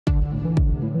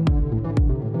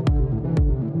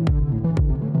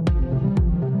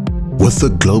With the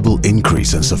global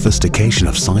increase in sophistication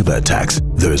of cyber attacks,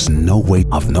 there is no way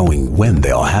of knowing when they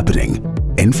are happening.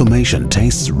 Information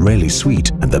tastes really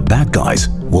sweet and the bad guys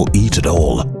will eat it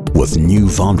all. With new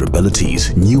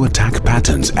vulnerabilities, new attack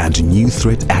patterns and new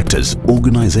threat actors,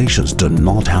 organizations do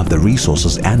not have the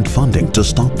resources and funding to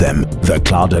stop them. The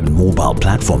cloud and mobile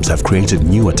platforms have created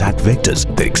new attack vectors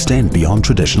that extend beyond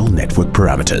traditional network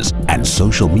parameters, and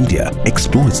social media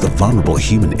exploits the vulnerable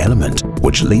human element,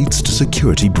 which leads to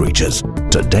security breaches.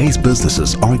 Today's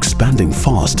businesses are expanding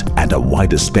fast and a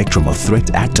wider spectrum of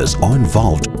threat actors are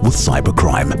involved with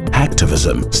cybercrime,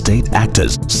 hacktivism, state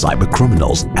actors,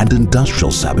 cybercriminals and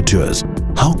industrial saboteurs.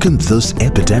 How can this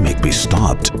epidemic be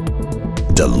stopped?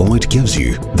 Deloitte gives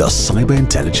you the Cyber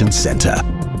Intelligence Center.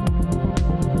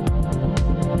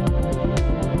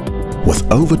 With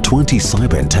over 20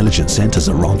 cyber intelligence centers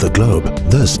around the globe,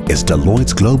 this is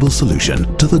Deloitte's global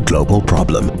solution to the global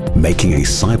problem, making a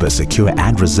cyber-secure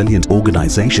and resilient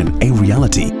organization a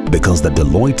reality because the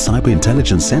Deloitte Cyber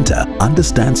Intelligence Center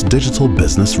understands digital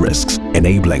business risks,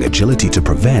 enabling agility to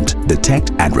prevent,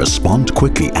 detect and respond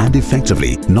quickly and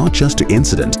effectively, not just to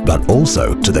incident but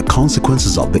also to the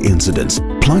consequences of the incidents.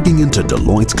 Plugging into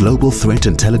Deloitte's Global Threat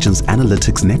Intelligence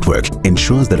Analytics Network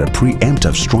ensures that a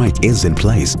preemptive strike is in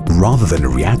place rather than a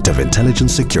reactive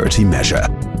intelligence security measure.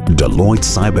 Deloitte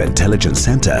Cyber Intelligence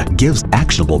Center gives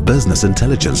actionable business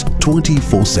intelligence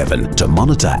 24/7 to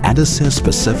monitor and assess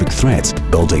specific threats,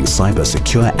 building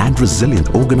cyber-secure and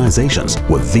resilient organizations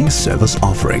with these service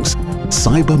offerings.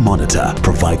 Cyber Monitor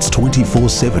provides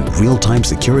 24/7 real-time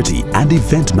security and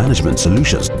event management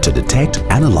solutions to detect,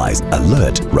 analyze,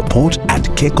 alert, report,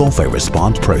 and kick off a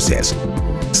response process.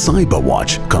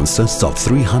 CyberWatch consists of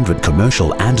 300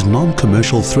 commercial and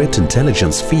non-commercial threat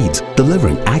intelligence feeds,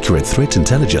 delivering accurate threat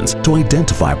intelligence to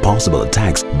identify possible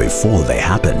attacks before they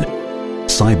happen.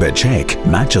 CyberCheck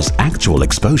matches actual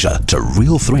exposure to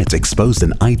real threats exposed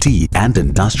in IT and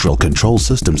industrial control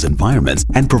systems environments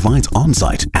and provides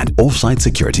on-site and off-site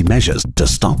security measures to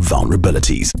stop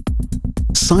vulnerabilities.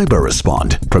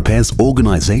 CyberRespond prepares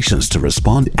organizations to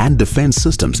respond and defend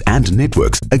systems and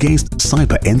networks against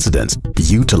cyber incidents,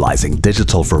 utilizing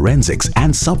digital forensics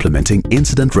and supplementing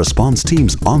incident response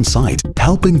teams on-site,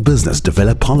 helping business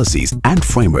develop policies and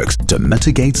frameworks to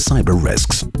mitigate cyber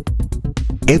risks.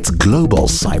 It's global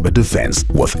cyber defense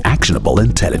with actionable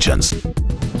intelligence.